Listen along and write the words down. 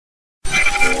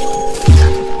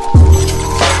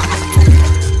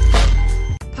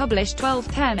published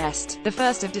 12:10 Est, the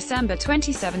 1st of December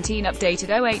 2017 updated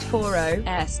 0840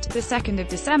 Est, the 2nd of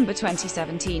December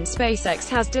 2017 SpaceX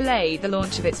has delayed the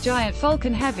launch of its giant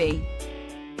Falcon Heavy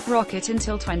rocket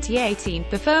until 2018.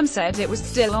 The firm said it was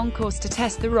still on course to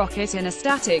test the rocket in a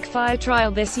static fire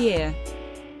trial this year.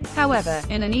 However,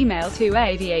 in an email to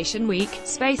Aviation Week,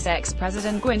 SpaceX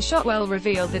President Gwynne Shotwell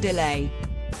revealed the delay.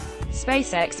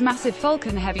 SpaceX's massive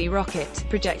Falcon Heavy rocket,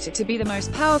 projected to be the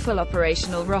most powerful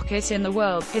operational rocket in the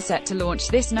world, is set to launch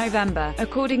this November,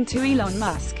 according to Elon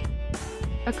Musk.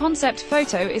 A concept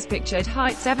photo is pictured: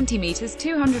 height 70 meters,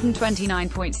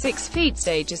 229.6 feet,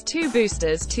 stages 2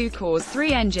 boosters, 2 cores,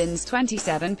 3 engines,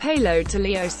 27 payload to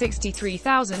LEO,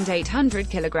 63,800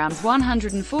 kilograms,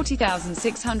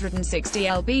 140,660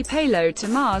 lb, payload to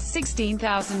Mars,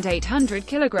 16,800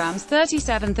 kilograms,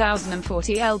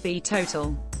 37,040 lb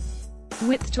total.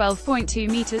 Width 12.2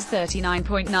 meters,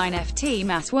 39.9 ft,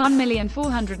 mass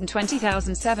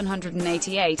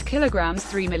 1,420,788 kilograms,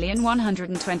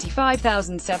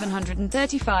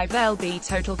 3,125,735 lb,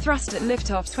 total thrust at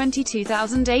liftoff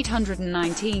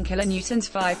 22,819 kilonewtons,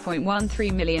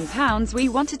 5.13 million pounds. We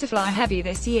wanted to fly heavy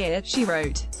this year, she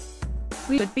wrote.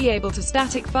 We would be able to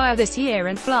static fire this year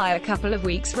and fly a couple of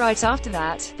weeks right after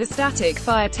that. The static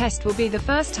fire test will be the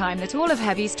first time that all of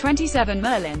Heavy's 27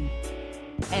 Merlin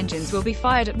engines will be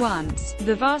fired at once.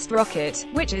 The vast rocket,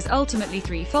 which is ultimately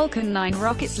 3 Falcon 9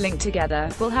 rockets linked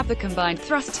together, will have the combined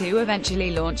thrust to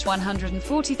eventually launch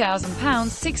 140,000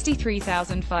 pounds,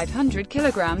 63,500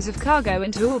 kilograms of cargo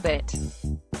into orbit.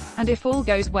 And if all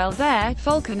goes well there,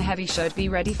 Falcon Heavy should be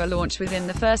ready for launch within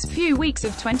the first few weeks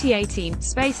of 2018.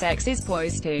 SpaceX is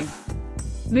poised to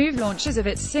move launches of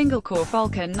its single-core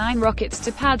Falcon 9 rockets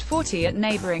to Pad 40 at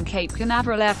neighboring Cape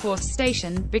Canaveral Air Force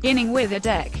Station, beginning with a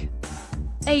Deck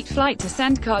 8 flight to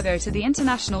send cargo to the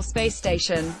International Space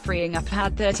Station, freeing up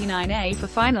Pad 39A for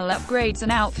final upgrades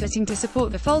and outfitting to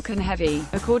support the Falcon Heavy.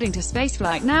 According to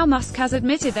Spaceflight Now, Musk has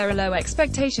admitted there are low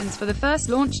expectations for the first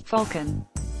launched Falcon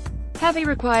Heavy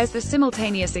requires the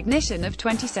simultaneous ignition of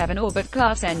 27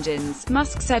 Orbit-class engines.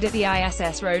 Musk said at the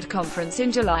ISS Road conference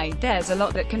in July, "There's a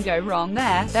lot that can go wrong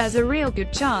there. There's a real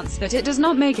good chance that it does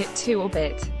not make it to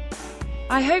orbit.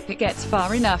 I hope it gets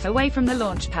far enough away from the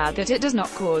launch pad that it does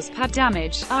not cause pad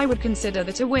damage. I would consider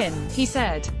that a win," he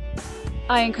said.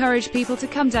 "I encourage people to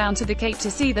come down to the Cape to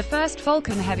see the first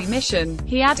Falcon Heavy mission,"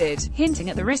 he added, hinting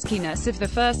at the riskiness of the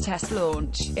first test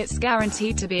launch. "It's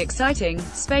guaranteed to be exciting."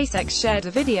 SpaceX shared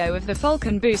a video of the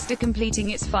Falcon booster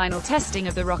completing its final testing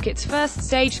of the rocket's first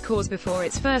stage cores before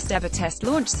its first ever test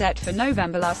launch set for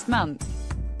November last month.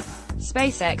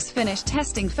 SpaceX finished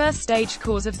testing first stage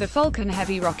cores of the Falcon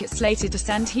Heavy rocket, slated to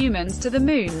send humans to the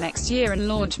Moon next year and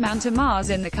launch man to Mars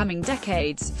in the coming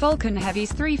decades. Falcon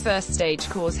Heavy's 3 first stage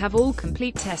cores have all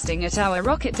complete testing at our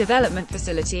rocket development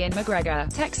facility in McGregor,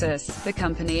 Texas, the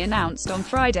company announced on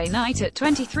Friday night at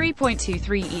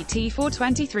 23:23 ET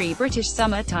 4:23 British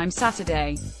Summer Time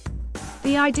Saturday.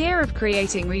 The idea of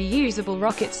creating reusable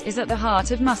rockets is at the heart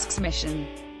of Musk's mission.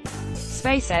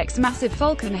 SpaceX's massive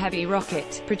Falcon Heavy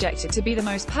rocket, projected to be the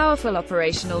most powerful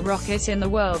operational rocket in the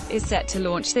world, is set to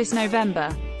launch this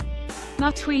November.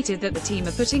 Musk tweeted that the team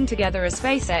are putting together a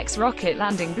SpaceX rocket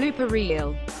landing blooper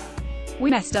reel.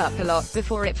 "We messed up a lot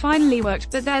before it finally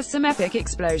worked, but there's some epic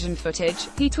explosion footage,"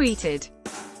 he tweeted.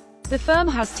 The firm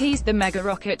has teased the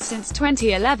megarocket since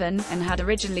 2011, and had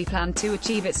originally planned to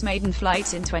achieve its maiden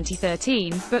flight in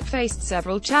 2013, but faced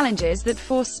several challenges that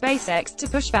forced SpaceX to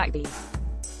push back the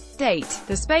date.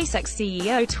 The SpaceX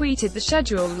CEO tweeted the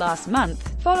schedule last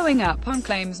month, following up on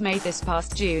claims made this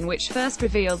past June which first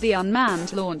revealed the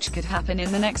unmanned launch could happen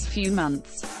in the next few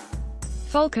months.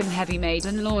 "Falcon Heavy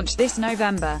maiden launch this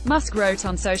November," Musk wrote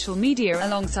on social media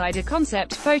alongside a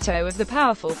concept photo of the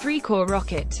powerful 3-core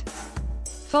rocket.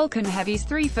 Falcon Heavy's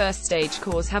 3 first stage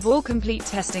cores have all complete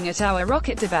testing at our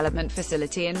rocket development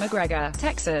facility in McGregor,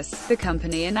 Texas, the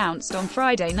company announced on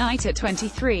Friday night at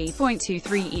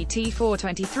 23:23 ET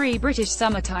 4:23 British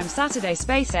Summer Time Saturday.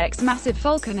 SpaceX's massive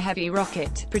Falcon Heavy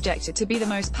rocket, projected to be the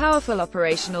most powerful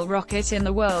operational rocket in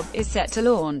the world, is set to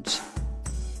launch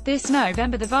this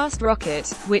November. The vast rocket,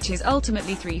 which is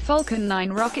ultimately 3 Falcon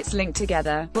 9 rockets linked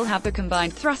together, will have the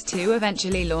combined thrust to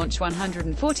eventually launch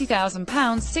 140,000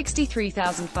 pounds,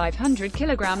 63,500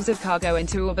 kilograms of cargo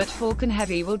into orbit. Falcon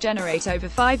Heavy will generate over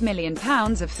 5 million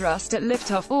pounds of thrust at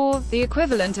liftoff, or the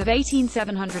equivalent of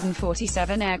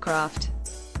 18,747 aircraft.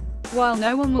 While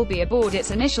no one will be aboard its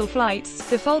initial flights,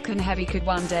 the Falcon Heavy could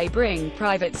one day bring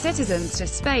private citizens to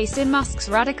space in Musk's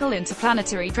radical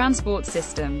interplanetary transport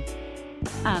system.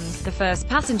 And the first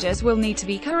passengers will need to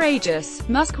be courageous,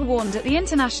 Musk warned at the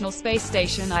International Space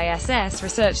Station ISS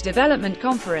Research Development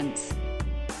Conference.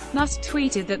 Musk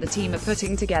tweeted that the team are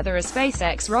putting together a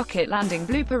SpaceX rocket landing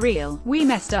blooper reel. "We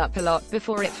messed up a lot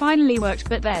before it finally worked,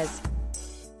 but there's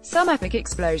some epic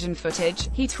explosion footage."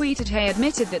 He tweeted he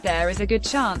admitted that there is a good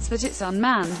chance that its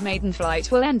unmanned maiden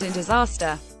flight will end in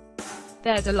disaster.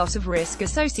 "There's a lot of risk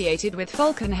associated with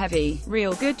Falcon Heavy.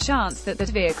 Real good chance that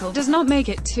vehicle does not make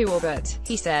it to orbit,"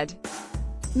 he said.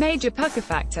 "Major pucker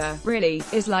factor, really,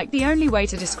 is like the only way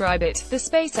to describe it." The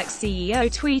SpaceX CEO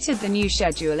tweeted the new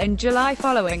schedule in July,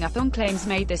 following up on claims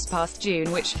made this past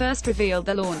June, which first revealed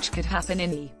the launch could happen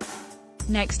in the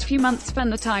next few months when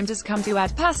the time has come to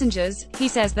add passengers. He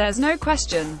says there's no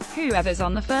question whoever's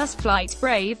on the first flight,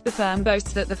 brave. The firm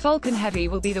boasts that the Falcon Heavy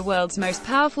will be the world's most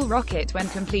powerful rocket when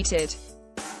completed.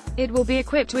 It will be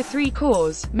equipped with 3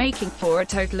 cores, making for a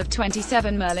total of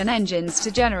 27 Merlin engines to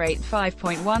generate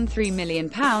 5.13 million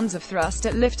pounds of thrust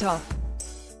at liftoff.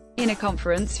 In a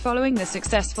conference following the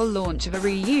successful launch of a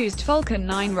reused Falcon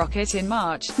 9 rocket in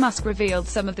March, Musk revealed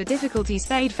some of the difficulties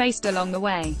they'd faced along the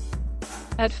way.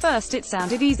 "At first it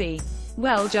sounded easy.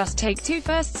 Well, just take 2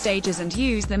 first stages and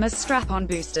use them as strap-on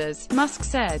boosters," Musk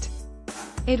said.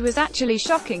 "It was actually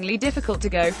shockingly difficult to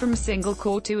go from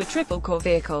single-core to a triple-core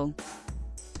vehicle."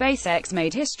 SpaceX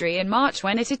made history in March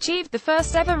when it achieved the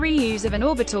first-ever reuse of an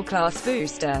orbital-class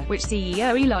booster, which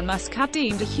CEO Elon Musk had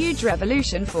deemed a huge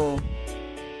revolution for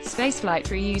spaceflight.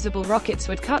 Reusable rockets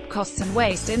would cut costs and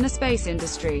waste in the space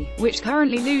industry, which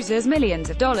currently loses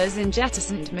millions of dollars in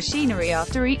jettisoned machinery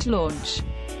after each launch.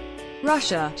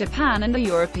 Russia, Japan and the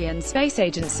European Space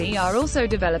Agency are also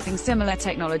developing similar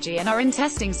technology and are in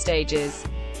testing stages.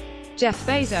 Jeff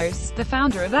Bezos, the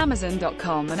founder of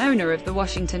Amazon.com and owner of the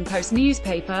Washington Post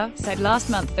newspaper, said last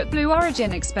month that Blue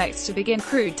Origin expects to begin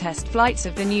crewed test flights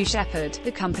of the New Shepard,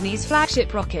 the company's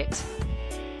flagship rocket,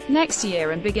 next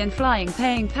year and begin flying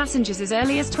paying passengers as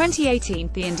early as 2018.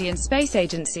 The Indian Space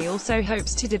Agency also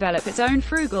hopes to develop its own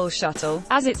frugal shuttle,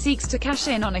 as it seeks to cash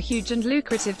in on a huge and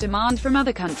lucrative demand from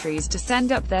other countries to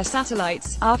send up their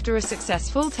satellites, after a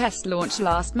successful test launch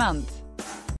last month.